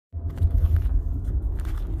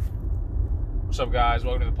What's up, guys?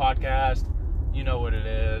 Welcome to the podcast. You know what it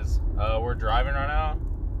is. We're driving right now.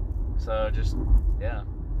 So just, yeah.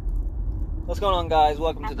 What's going on, guys?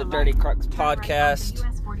 Welcome to the Dirty Crux podcast.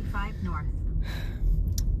 US 45 North.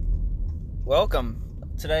 Welcome.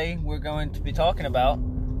 Today we're going to be talking about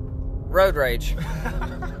road rage.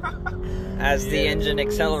 As the engine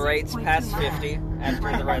accelerates past 50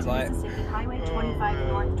 after the red light. Mississippi Highway 25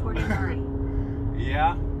 North toward Missouri.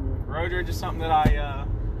 Yeah. Road rage is something that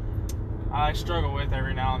I struggle with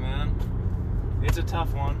every now and then. It's a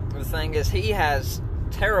tough one. The thing is, he has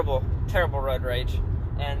terrible road rage,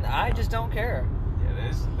 and I just don't care.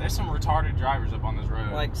 Yeah, there's some retarded drivers up on this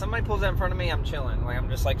road. Like, somebody pulls out in front of me, I'm chilling. Like, I'm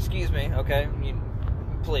just like, excuse me, okay,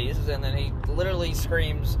 please. And then he literally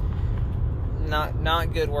screams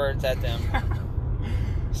not good words at them.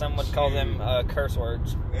 Some would call them curse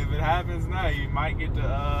words. If it happens now, you might get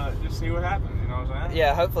to just see what happens. You know what I'm saying?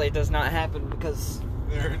 Yeah, hopefully it does not happen because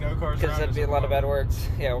There are no cars around that'd us be a lot of bad anymore. words.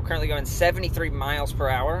 Yeah, we're currently going 73 miles per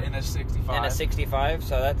hour In a 65. in a 65,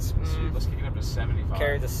 so that's Shoot, let's kick it up to 75.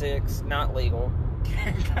 carry the 6, not legal.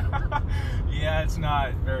 Yeah, it's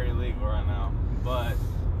not very legal right now, but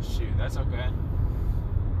shoot, that's okay.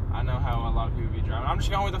 I know how a lot of people be driving. I'm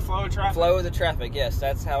just going with the flow of traffic. Flow of the traffic, yes,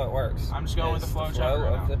 that's how it works. I'm just going with It's the flow of traffic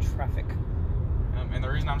right of now. the traffic. And the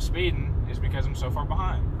reason I'm speeding is because I'm so far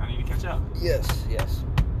behind. I need to catch up. Yes.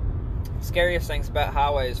 Scariest things about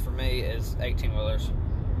highways for me is 18-wheelers.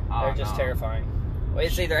 Oh, They're just no. terrifying. Well,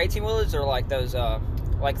 it's either 18-wheelers or like those,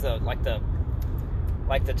 like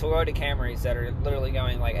the Toyota Camrys that are literally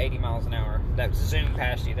going like 80 miles an hour that zoom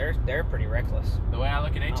past you. They're pretty reckless. The way I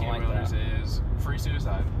look at I don't 18-wheelers like is free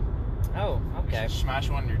suicide. Oh, okay. Just smash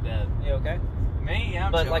one and you're dead. You okay? Me, yeah,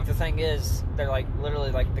 I'm But chilling. like the thing is, they're like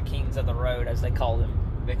literally like the kings of the road, as they call them.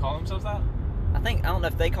 They call themselves that? I don't know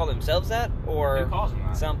if they call themselves that or Who calls them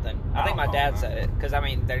that? something. I I think don't my call dad them said it because I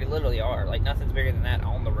mean they literally are like nothing's bigger than that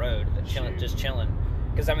on the road, Shoot. just chilling.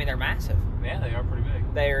 Because I mean they're massive. Yeah, they are pretty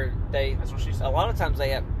big. They That's what she said. a lot of times they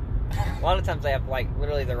have like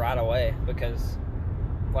literally the right of way because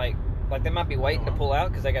like they might be waiting to pull out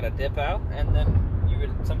because they got to dip out, and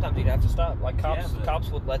then sometimes you'd have to stop. Like cops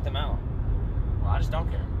would let them out. Well, I just don't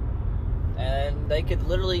care. And they could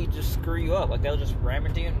literally just screw you up. Like, they'll just ram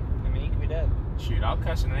into you, and, I mean, you could be dead. Shoot, I'll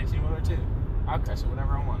cuss in an 18-wheeler too. I'll cuss it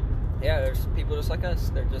whatever I want. Yeah, there's people just like us.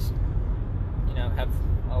 They're just, have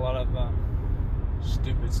a lot of,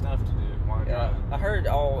 Stupid stuff to do while you're driving. I heard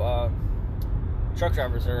all truck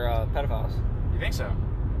drivers are pedophiles. You think so?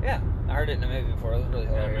 Yeah, I heard it in a movie before. It was really In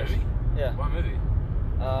a hilarious. movie? Yeah. What movie?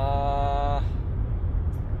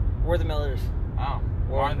 We're the Millers. Oh.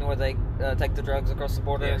 Where they take the drugs across the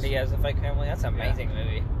border, Yes. and he has a fake family. That's an amazing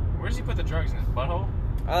movie. Where does he put the drugs in his butthole?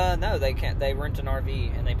 No, they can't. They rent an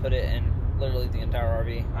RV, and they put it in literally the entire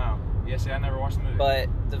RV. Oh. Yeah, see, I never watched the movie. But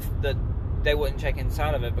they wouldn't check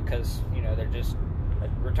inside of it because, they're just a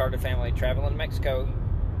retarded family traveling to Mexico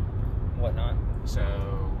and whatnot. So,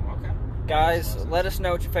 okay. Guys, let us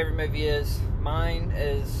know what your favorite movie is. Mine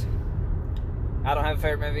is... I don't have a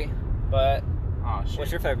favorite movie, but Oh, shit.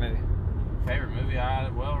 what's your favorite movie? favorite movie?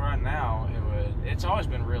 Well, right now, it's always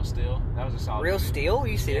been Real Steel. That was a solid Real movie. Steel? Are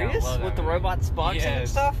you serious? love that With the movie. robots boxing and Yes.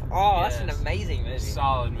 stuff? Oh, that's an Yes. amazing movie. It's a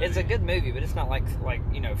solid movie. It's a good movie, but it's not like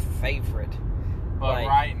favorite. But like,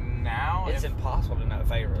 right now, It's impossible to know a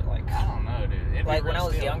favorite. Like, I don't know, dude. It'd Like, be when Real I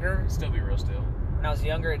was Steel. younger- It'd still be Real Steel. when I was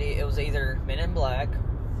younger, it was either Men in Black,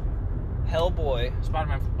 Hellboy.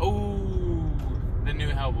 Spider-Man. Oh, the new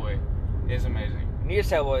Hellboy is amazing.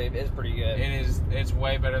 Newest Hellboy is pretty good. It's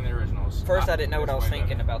way better than the originals. First, I didn't know what I It's was way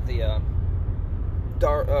thinking better. about the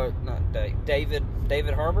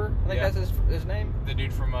David Harbour. I think Yeah. that's his name The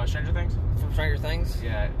dude from Stranger Things. from Stranger Things.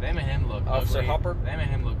 Yeah, they made him look Officer ugly. Hopper? They made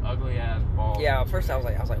him look ugly as balls. Yeah, at first I was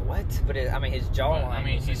like, what? But his But, jawline. I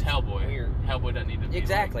mean, was he's Hellboy. Weird. Hellboy doesn't need to be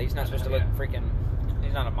Exactly. like- He's not supposed to look yeah. freaking.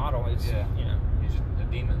 He's not a model. He's Yeah. He's just a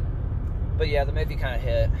demon. But yeah, the movie kind of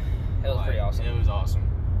hit. It was pretty awesome. It was awesome.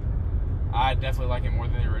 I definitely like it more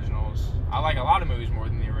than the originals. I like a lot of movies more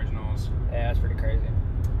than the originals. Yeah, that's pretty crazy.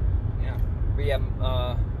 Yeah. But yeah,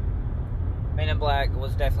 Men in Black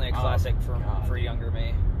was definitely a Oh, classic God, for dude. younger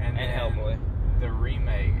me. And then Hellboy. The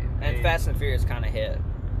remake. And they- Fast and Furious kind of hit.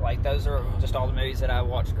 Like, those are just all the movies that I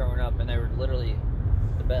watched growing up, and they were literally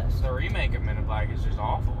the best. The remake of Men in Black is just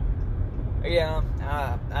awful. Yeah,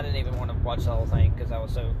 I didn't even want to watch the whole thing because I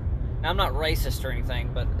was so... Now, I'm not racist or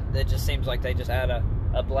anything, but it just seems like they just add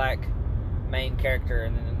a black main character,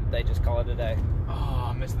 and then they just call it a day. Oh,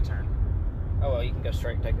 I missed the turn. Oh, well, you can go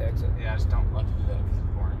straight and take the exit. Yeah, I just don't like to do that because it's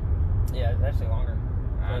boring. Yeah, it's actually longer.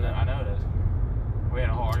 I know it is. We had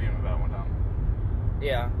a whole argument about it one time.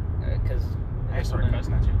 Yeah, because... I started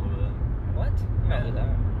cussing at you a little bit. What? You don't do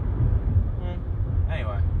that.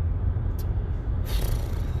 Anyway.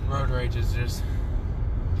 Road rage is just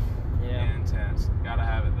intense. Gotta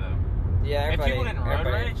have it, though. Yeah, If people didn't road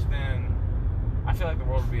rage, then I feel like the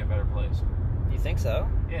world would be a better place. You think so?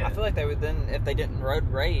 Yeah. I feel like they would then, if they didn't road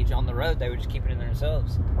rage on the road, they would just keep it in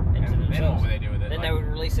themselves. And then what would they do with it? Then Like, they would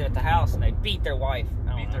release it at the house and they'd beat their wife. I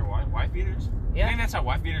don't beat know. their wife? Wife beaters? Yeah. I think that's how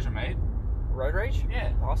wife beaters are made. Road rage?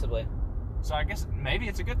 Yeah. Possibly. So I guess maybe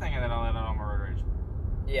it's a good thing that I let out on my road rage.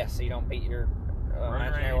 Yeah, so you don't beat your Road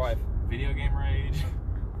imaginary rage, wife. Video game rage.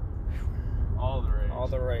 All the rage. All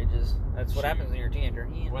the rages. That's what Shoot. happens when you're a teenager.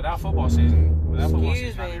 Without football season. Without football Excuse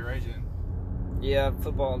season, I'd me. be raging. Yeah,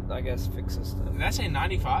 football, I guess, fixes stuff. Did that say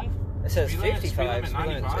 95? It says Speed limit- 55. speed limit Speed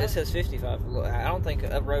limit- 95? It says 55. Look, I don't think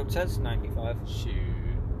a road says 95. Shoot.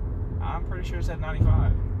 I'm pretty sure it said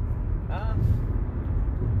 95.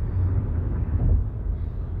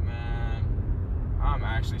 Man, I'm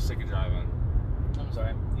actually sick of driving. I'm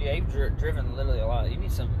sorry. Yeah, you've driven literally a lot. You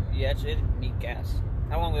need some. You actually need gas.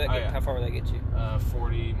 How long would that Oh, get? yeah. How far would that get you?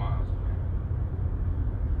 40 miles.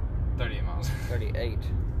 38 miles. 38.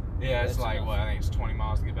 Yeah, it's That's like, enough. what, I think it's 20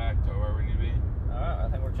 miles to get back to where we need to be. Alright, I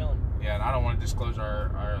think we're chilling. Yeah, and I don't want to disclose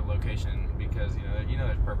our location because, you know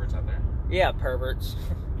there's perverts out there. Yeah, perverts.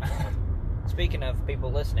 Speaking of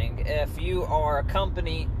people listening, if you are a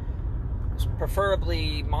company,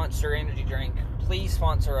 preferably Monster Energy Drink, please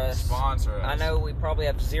sponsor us. Sponsor us. I know we probably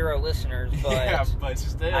have 0 listeners, but, yeah, but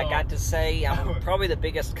still. I got to say I'm probably the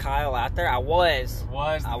biggest Kyle out there. I was.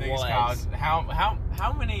 Was the I biggest was. Cow.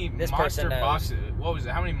 How many This monster person knows. boxes? What was it?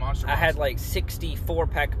 How many monster I boxes? had like 60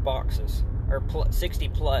 4-pack boxes, or 60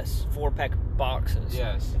 plus 4-pack boxes.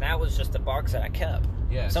 Yes. And that was just the box that I kept.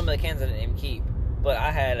 Yes. Some of the cans I didn't even keep. But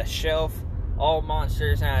I had a shelf, all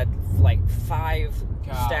monsters, and I had like 5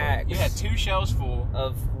 God. stacks. You had 2 shelves full.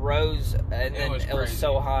 Of rows, and then it was crazy.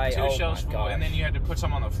 so high. 2 Oh shelves my full, gosh. and then you had to put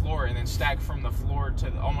some on the floor, and then stack from the floor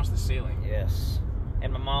to almost the ceiling. Yes.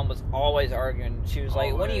 And my mom was always arguing. She was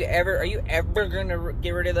like, "When are you ever gonna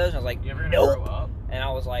get rid of those?" And I was like, You ever gonna "Nope." grow up? And I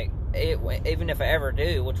was like, even if I ever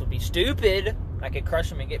do, which would be stupid, I could crush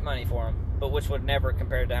them and get money for them, but which would never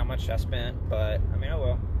compare to how much I spent. But I mean, oh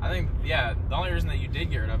well. I think, yeah, the only reason that you did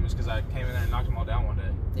get rid of them is because I came in there and knocked them all down one day.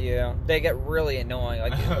 Yeah, they get really annoying.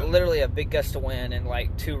 Like literally a big gust of wind and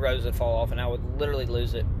like 2 rows would fall off, and I would literally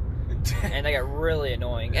lose it. And they got really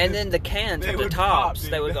annoying. And then the cans They at the would tops, pop,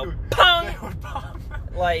 they would dude. go pong. They would pop.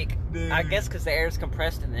 Like Dude. I guess because the air is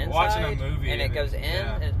compressed in the inside, Watching a movie and it and goes it- in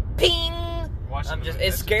yeah. and ping. Watching I'm the just movie, it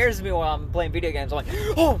that's scares me while I'm playing video games. I'm like,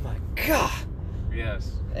 oh my god.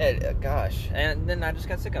 Yes. Gosh. And then I just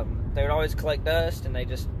got sick of them. They would always collect dust, and I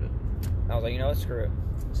was like, you know what, screw it.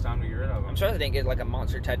 It's time to get rid of them. I'm surprised I didn't get like a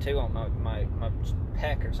monster tattoo on my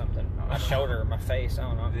pec or something. My shoulder or my face, I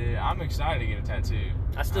don't know. Yeah, I'm excited to get a tattoo.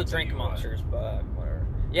 I still I'll tell drink you what. monsters, but whatever.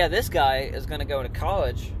 Yeah, this guy is going to go to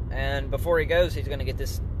college, and before he goes, he's going to get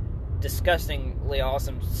this disgustingly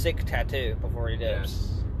awesome, sick tattoo before he dips.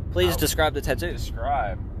 Yes. Please I'll describe the tattoo.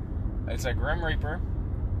 Describe. It's a Grim Reaper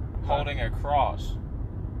holding a cross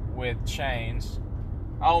with chains.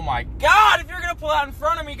 Oh my God! If you're gonna pull out in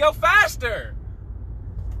front of me, go faster!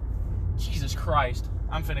 Jesus Christ!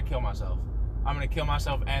 I'm finna kill myself. I'm gonna kill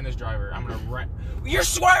myself and this driver. I'm gonna You're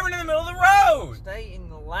swerving in the middle of the road! Stay in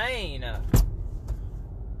the lane.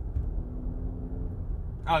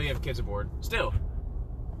 Oh, you have kids aboard. Still.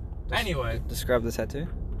 Anyway. Describe the tattoo.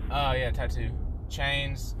 Oh, yeah, tattoo.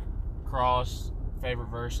 Chains, cross, favorite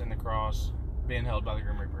verse in the cross, being held by the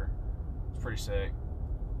Grim Reaper. It's pretty sick.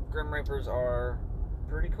 Grim Reapers are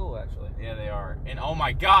pretty cool, actually. Yeah, they are. And oh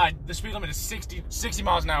my God, the speed limit is 60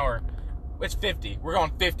 miles an hour. It's 50. We're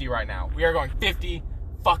going 50 right now. We are going 50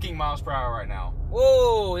 fucking miles per hour right now.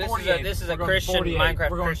 Whoa, this 48. is a We're going Christian 48. Minecraft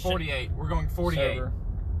We're going Christian 48. We're going 48. server.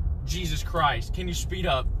 Jesus Christ, can you speed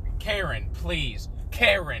up? Karen, please.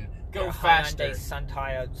 Karen, go Yeah, faster. Hyundai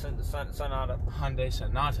Sonata. Hyundai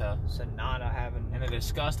Sonata. Sonata having. And a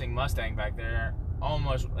disgusting Mustang back there.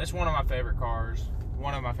 Almost, it's one of my favorite cars.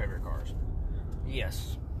 One of my favorite cars.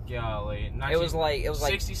 Yes. Golly. It was like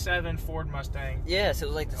 67 Ford Mustang. Yes, it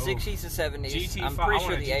was like the Oof. 60s and 70s. GT5, I'm pretty I sure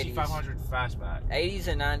want a the 80s. GT500 fastback. 80s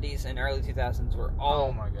and 90s and early 2000s were all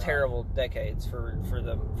Oh my God. terrible decades for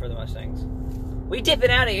the Mustangs. We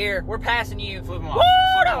dipping out of here. We're passing you. Flip him off. Woo,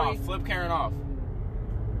 Flip him doggy. off. Flip Karen off.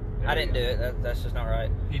 There I we didn't go. do it. That's just not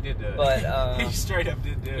right. He did do it. But, he straight up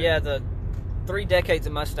did do it. Yeah, the 3 decades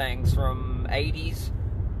of Mustangs from 80s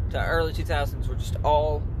to early 2000s were just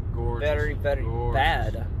all Gorgeous. very, very Gorgeous.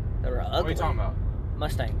 bad. They were ugly. What are you talking about?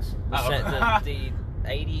 Mustangs. Oh. The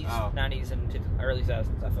 80s, Oh. 90s, and early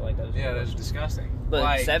 2000s. I feel like those. Yeah, were that's disgusting. But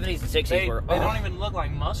like, 70s and 60s they were. don't even look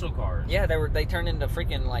like muscle cars. Yeah, they turned into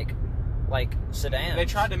freaking like like sedans. They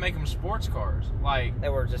tried to make them sports cars. Like, They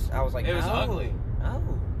were just. I was like, it was no. ugly. Oh.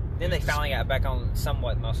 Then they finally got back on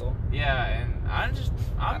somewhat muscle. Yeah, and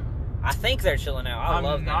I think they're chilling out. I I'm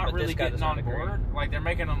love them, not but really this guy getting does not on agree. board. Like, they're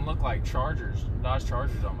making them look like Chargers, Dodge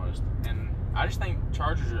Chargers almost. And I just think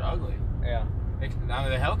Chargers are ugly. Yeah. I mean,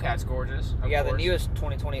 the Hellcat's gorgeous. Of Yeah, course. the newest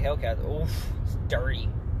 2020 Hellcat. Oof, it's dirty.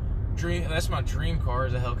 That's my dream car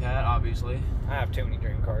is a Hellcat, obviously. I have too many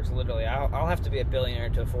dream cars. Literally, I'll have to be a billionaire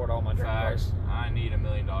to afford all my dream Facts. cars. I need $1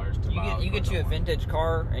 million to buy. You get you a vintage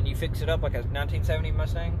car and you fix it up like a 1970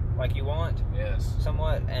 Mustang, like you want, Yes.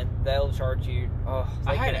 somewhat, and they'll charge you. Oh,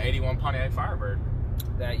 I had an '81 Pontiac Firebird.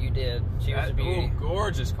 that you did. She was a beauty,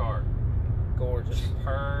 Gorgeous car. gorgeous. She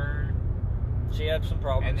purred. She had some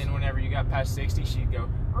problems. And then whenever you got past 60, she'd go.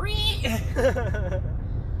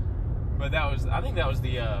 But I think that was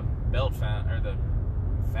the belt fan, or the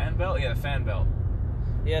fan belt. Yeah, the fan belt.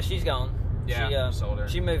 yeah, she's gone. Yeah, sold her.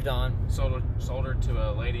 She moved on. Sold her to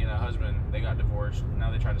a lady and a husband. They got divorced.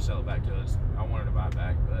 Now they tried to sell it back to us. I wanted to buy it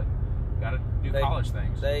back, but got to do college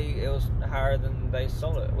things. It was higher than they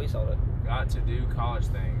sold it. We sold it. Got to do college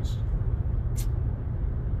things.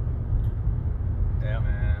 Yeah.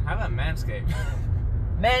 Man, how about Manscaped?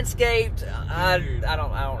 Manscaped. I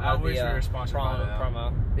don't know. I wish the, we were sponsored by them.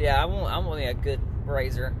 promo. Yeah, I'm only a good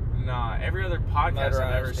razor. Nah, every other podcast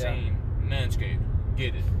I've ever Motorized, yeah. seen, Manscaped,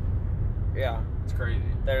 get it. Yeah, It's crazy.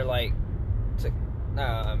 they're like, no,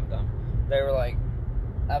 I'm dumb. They were like,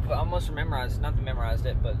 I almost memorized, not memorized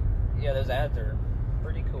it, but yeah, those ads are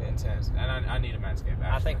pretty cool. Intense. And I need a Manscaped. Actually.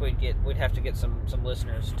 I think we'd have to get some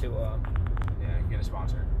listeners to get a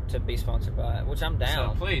sponsor. be sponsored by it, which I'm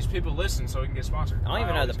down. So please, people listen so we can get sponsored. I don't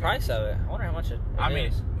even know the price of it. I wonder how much it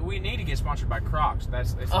is. We need to get sponsored by Crocs.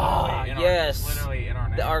 It's yes. literally in our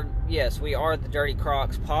name. Yes, we are the Dirty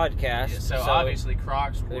Crocs podcast. Yeah, so obviously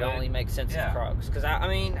Crocs it would only makes sense yeah. of Crocs, because I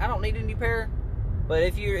mean I don't need a new pair, but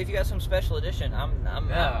if you got some special edition, I'm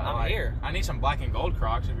here. I need some black and gold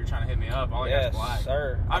Crocs if you're trying to hit me up. All I got Yes, is black.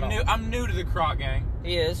 sir. I'm new to the Croc gang.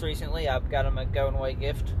 He is recently. I've got him a going away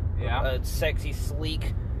gift. Yeah. A sexy,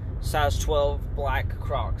 sleek, size 12 black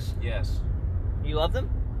Crocs. Yes, You love them?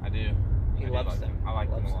 I do. He I do loves like them. I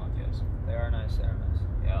like them a Loves lot. Yes. They are nice. They are nice.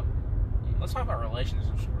 Yep. Let's talk about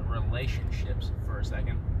relationships for a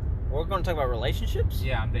second. We're going to talk about relationships.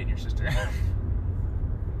 Yeah, I'm dating your sister.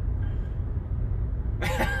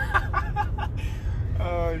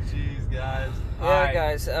 Oh, jeez, guys. Yeah,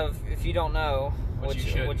 guys. If you don't know, Which you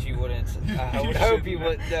shouldn't. which you wouldn't, I You would hope shouldn't you know.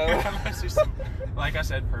 wouldn't know. Unless you're some, like I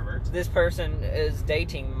said, perverts. This person is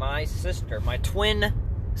dating my sister, my twin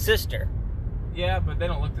sister. Yeah, but they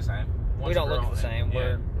don't look the same. We One's don't a girl look the same. and-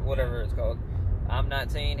 We're whatever it's called. I'm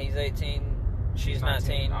 19. He's 18. She's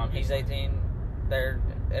 19. He's obviously. 18. They're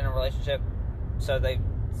in a relationship. So they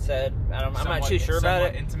said, I'm not Somewhat- too sure about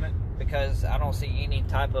somewhat it intimate. because I don't see any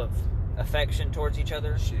type of affection towards each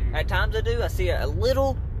other. Shoot. At times I do. I see a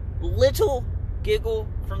little giggle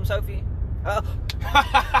from Sophie. Oh.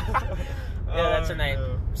 Yeah, that's her name.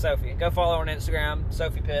 no. Sophie. Go follow her on Instagram,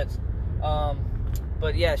 Sophie Pitts.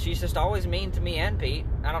 But yeah, she's just always mean to me and Pete.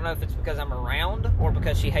 I don't know if it's because I'm around or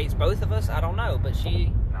because she hates both of us. I don't know, but she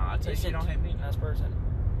No, I tell you, she isn't don't hate me. a nice person.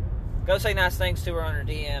 Go say nice things to her on her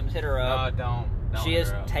DMs. Hit her No, up. don't She hit is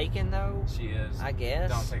her up. taken though. She is. I guess.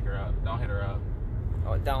 Don't take her up. Don't hit her up.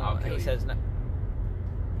 Oh, don't. I'll kill He you. says no.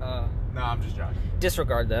 No, I'm just joking.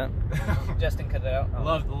 Disregard that. Justin, cut it out. Oh.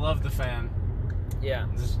 Love the fan. Yeah.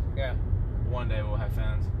 Just Yeah. one day we'll have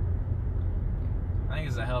fans. I think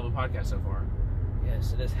it's a hell of a podcast so far.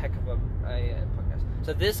 Yes, it is heck of a podcast.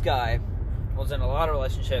 So this guy was in a lot of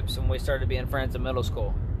relationships when we started being friends in middle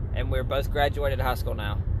school, and we're both graduated high school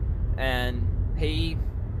now. And you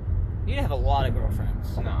didn't have a lot of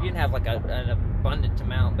girlfriends. No. You didn't have like an abundant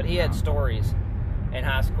amount, but he had No. stories in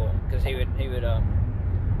high school because he would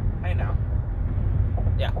Hey now.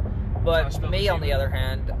 yeah. Trying to But spill me the on the tea. other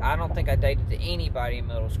hand, I don't think I dated anybody in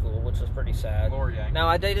middle school, which was pretty sad. Laura Yang. No,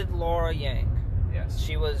 I dated Laura Yang. Yes.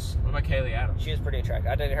 She was What about Kaylee Adams? She was pretty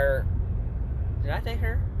attractive. I dated her. Did I date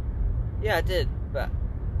her? Yeah, I did. But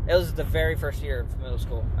it was the very first year of middle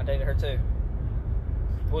school. I dated her too.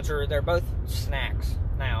 They're both snacks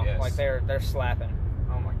now. Yes. Like they're slapping.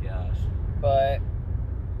 Oh my gosh. But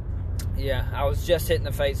yeah, I was just hitting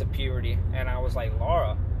the phase of puberty, and I was like,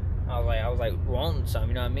 Laura. I was like wanting some.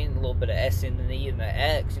 You know what I mean? A little bit of S in the E and the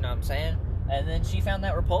X. You know what I'm saying? And then she found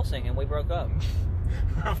that repulsing, and we broke up.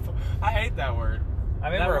 I hate that word. I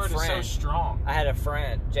remember that a word friend. is so strong. I had a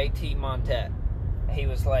friend, JT Montet. He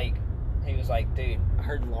was like, dude, I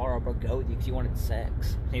heard Laura broke up with you because you wanted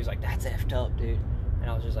sex. And he was like, that's effed up, dude. And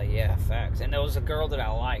I was just like, yeah, facts. And there was a girl that I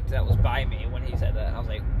liked that was by me when he said that. And I was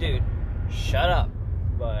like, dude, shut up.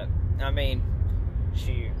 But I mean,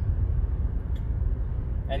 shoot.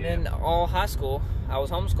 And then all high school, I was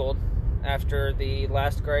homeschooled after the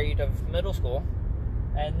last grade of middle school.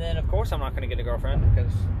 And then, of course, I'm not going to get a girlfriend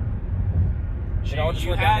because it all just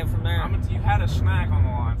went downhill from there. You had a snack on the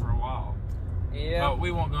line for a while. Yeah. But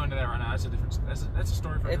we won't go into that right now. That's a different. That's a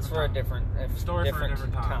story for a It's different for a time. different Story for a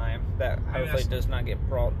different time. that hopefully does not get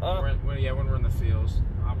brought up. When we're in the fields,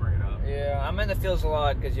 I'll bring it up. Yeah, I'm in the fields a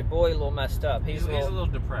lot because your boy a little messed up. He's a little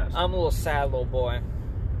depressed. I'm a little sad little boy.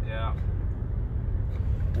 Yeah.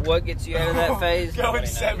 What gets you out of that phase? Going Nobody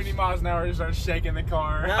 70 knows. miles an hour and start shaking the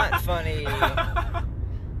car. Not funny.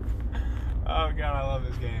 Oh God, I love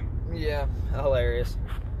this game. Yeah, hilarious.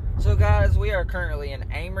 So guys, we are currently in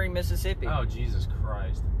Amory, Mississippi. Oh Jesus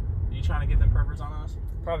Christ! Are you trying to get them perverts on us?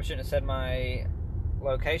 Probably shouldn't have said my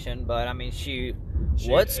location, but I mean, shoot.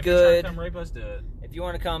 Shit, What's if you're trying good? to come rape us, do it. If you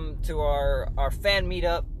want to come to our fan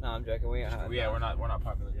meetup, no, I'm joking. We're not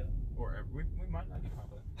popular yet, or we might not be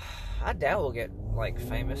popular. I doubt we'll get like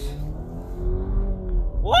famous.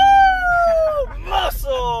 Woo!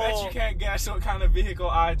 Muscle! Bet you can't guess what kind of vehicle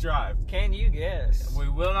I drive. Can you guess? We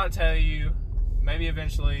will not tell you. Maybe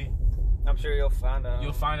eventually. I'm sure you'll find out.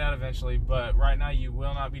 You'll find out eventually, but right now you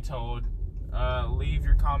will not be told. Leave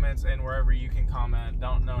your comments in wherever you can comment.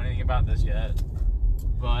 Don't know anything about this yet,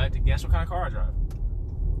 but guess what kind of car I drive?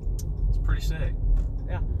 It's pretty sick.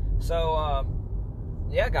 Yeah. So,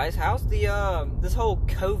 yeah, guys, how's the this whole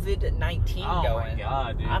COVID-19 Oh going? my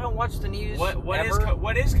God, dude! I don't watch the news. What is ever.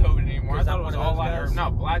 what is COVID anymore? I Is thought that it was one of all those guys?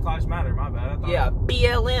 no Black Lives Matter. My bad. I thought Yeah,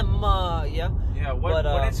 BLM. Yeah. Yeah. What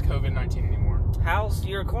is COVID-19 anymore? How's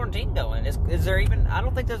your quarantine going? Is there even? I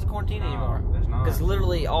don't think there's a quarantine anymore. There's not. Because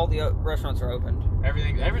literally all the restaurants are opened.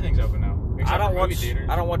 Everything's open now. Except I don't for movie watch. theaters.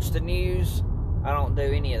 I don't watch the news. I don't do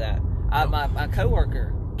any of that. My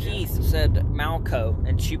coworker Keith said Malco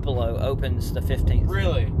and Tupelo opens the 15th.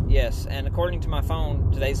 Really? Yes, and according to my phone,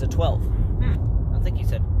 today's the 12th. I think he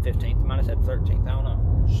said 15th. Might have said 13th. I don't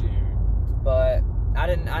know. Shoot. But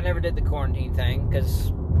I never did the quarantine thing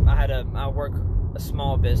because I work a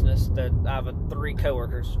small business that I have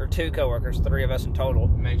two coworkers, three of us in total,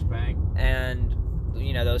 Makes bank. and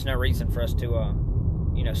there was no reason for us to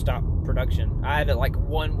stop production. I had like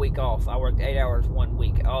 1 week off. I worked 8 hours 1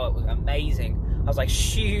 week. Oh, it was amazing. I was like,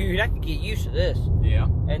 shoot, I could get used to this. Yeah.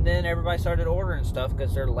 And then everybody started ordering stuff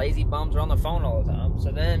because their lazy bums are on the phone all the time.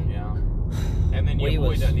 So then Yeah. And then your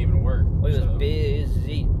boy doesn't even work. we was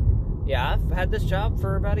busy. Yeah, I've had this job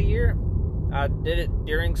for about a year. I did it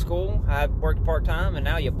during school. I worked part-time, and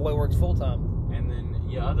now your boy works full-time. And then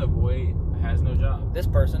your other boy has no job. This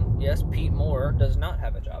person, yes, Pete Moore, does not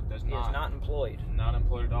have a job. Does He not. is not employed. Not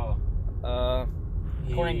employed at all.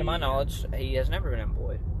 According to my knowledge, he has never been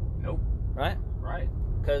employed. Nope. Right? Right.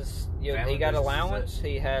 Because he Family got business is allowance.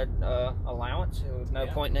 He had allowance. There was no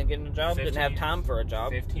Yeah. point in getting a job. Didn't have 15 time for a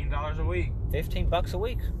job. $15 a week. $15 a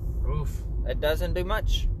week. Oof. It doesn't do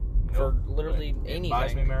much for Nope. literally It anything.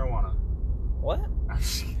 buys me marijuana. What?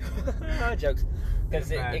 No jokes.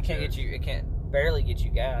 Because it can't get you. It can't barely get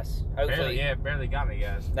you gas. Hopefully, barely got me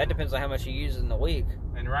gas. that depends on how much you use in the week.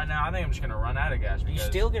 And right now, I think I'm just gonna run out of gas. Do you because-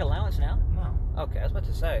 still get allowance now? No. Okay, I was about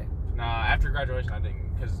to say. Nah, after graduation, I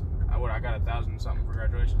didn't, because I got 1,000 something for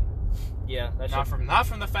graduation. Yeah, that's Not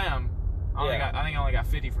from the fam. I think I only got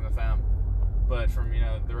 50 from the fam, but from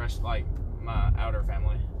the rest, like my outer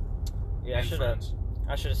family. Yeah, I and should have. friends.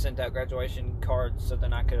 I should have sent out graduation cards so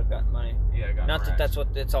then I could have gotten money. Yeah, I got Not that racks. that's what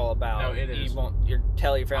it's all about. No, it is. You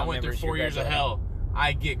tell your I family went through members 4 you're years of graduating. hell.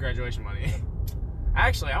 I get graduation money.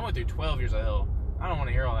 Actually, I went through 12 years of hell. I don't want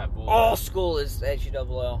to hear all that bull. All school is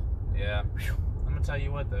HELL. Yeah. I'm gonna tell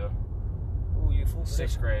you what though. Ooh, you fool.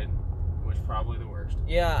 6th grade was probably the worst.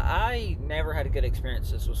 Yeah, I never had a good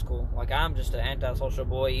experiences with school. Like, I'm just an antisocial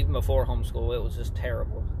boy. Even before homeschool, it was just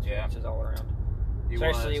terrible experiences all around.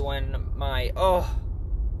 Especially when my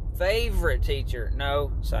favorite teacher.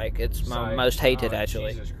 No, psych. It's my most hated,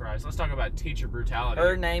 actually. Jesus Christ. Let's talk about teacher brutality.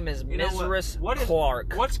 Her name is You know what is-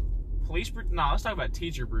 Clark. What's police? No, let's talk about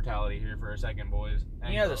teacher brutality here for a second, boys.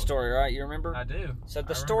 You know the story, right? You remember? I do. So the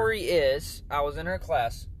remember. story is, I was in her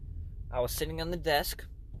class. I was sitting on the desk.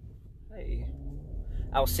 Hey.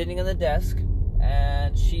 I was sitting on the desk,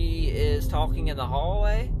 and she is talking in the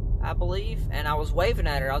hallway, I believe, and I was waving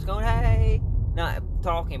at her. I was going, hey. Not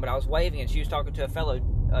talking, but I was waving, and she was talking to a fellow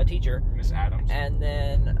teacher. Miss Adams. And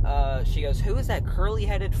then she goes, who is that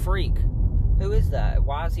curly-headed freak? Who is that?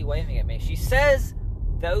 Why is he waving at me? She says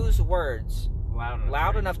those words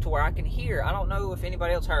loud enough to where I can hear. I don't know if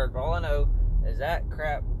anybody else heard, but all I know is that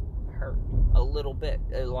crap hurt a little bit,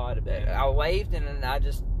 a lot of it. I waved, and then I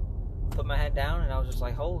just put my head down, and I was just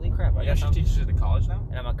like, holy crap. I Yeah, guess she I'm, teaches at the college now?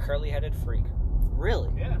 and I'm a curly-headed freak. Really?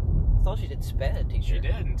 Yeah. thought she did SPED teacher. She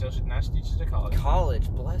did until now she teaches at college. College,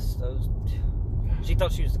 bless those. She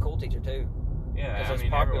thought she was the cool teacher too. Yeah, Because I those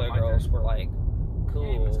mean, popular everyone liked girls her. were like Hey,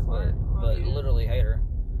 cool, Miss Clark. but Yeah. literally hate her.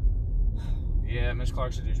 Yeah, Miss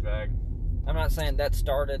Clark's a douchebag. I'm not saying that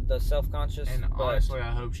started the self-conscious, And but honestly,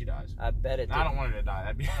 I hope she dies. I bet it did. I don't want her to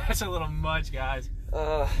die. That's a little much, guys.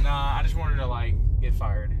 Uh, Nah, I just want her to like get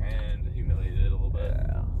fired and humiliated a little bit.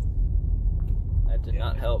 yeah. That did Yeah.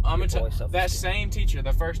 not help. I'm your gonna boy's self-esteem. that same teacher,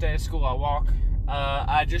 the first day of school, I walk.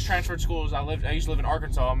 I just transferred schools. I used to live in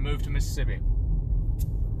Arkansas. I moved to Mississippi.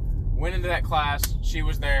 Went into that class. She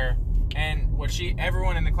was there, and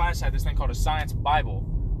everyone in the class had this thing called a science Bible.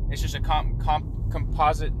 It's just a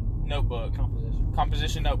composite notebook,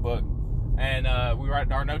 composition notebook, and we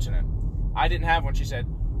write our notes in it. I didn't have one. She said,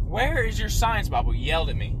 "Where is your science Bible?" Yelled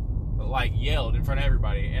at me, yelled in front of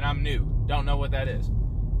everybody, and I'm new, don't know what that is.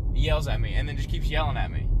 Yells at me, and then just keeps yelling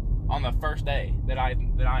at me on the first day that I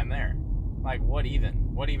am there. Like, what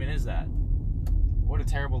even is that? What a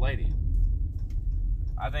terrible lady.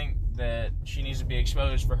 I think that she needs to be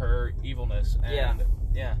exposed for her evilness. And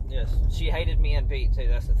yeah. Yes, she hated me and Pete too.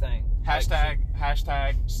 That's the thing.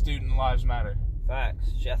 Hashtag student lives matter.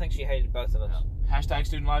 Facts. I think she hated both of us. Hashtag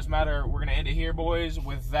student lives matter. We're gonna end it here, boys,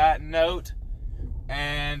 with that note.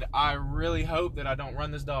 And I really hope that I don't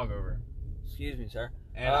run this dog over. Excuse me, sir.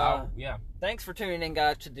 And Thanks for tuning in,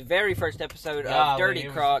 guys, to the very first episode of Golly, Dirty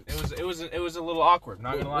Crocs. It was a little awkward.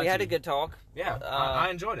 Not gonna lie. We to had you. a good talk. Yeah, I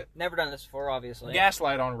enjoyed it. Never done this before, obviously.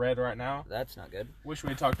 Gaslight on red right now. That's not good. Wish we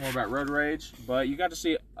had talked more about road rage, but you got to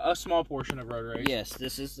see a small portion of road rage. Yes,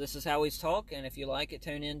 this is how we talk, and if you like it,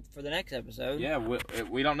 tune in for the next episode. Yeah,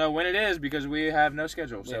 we don't know when it is because we have no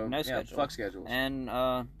schedule. We have no schedule. Fuck schedules. And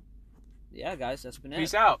yeah, guys, that's been it.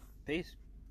 Peace out. Peace.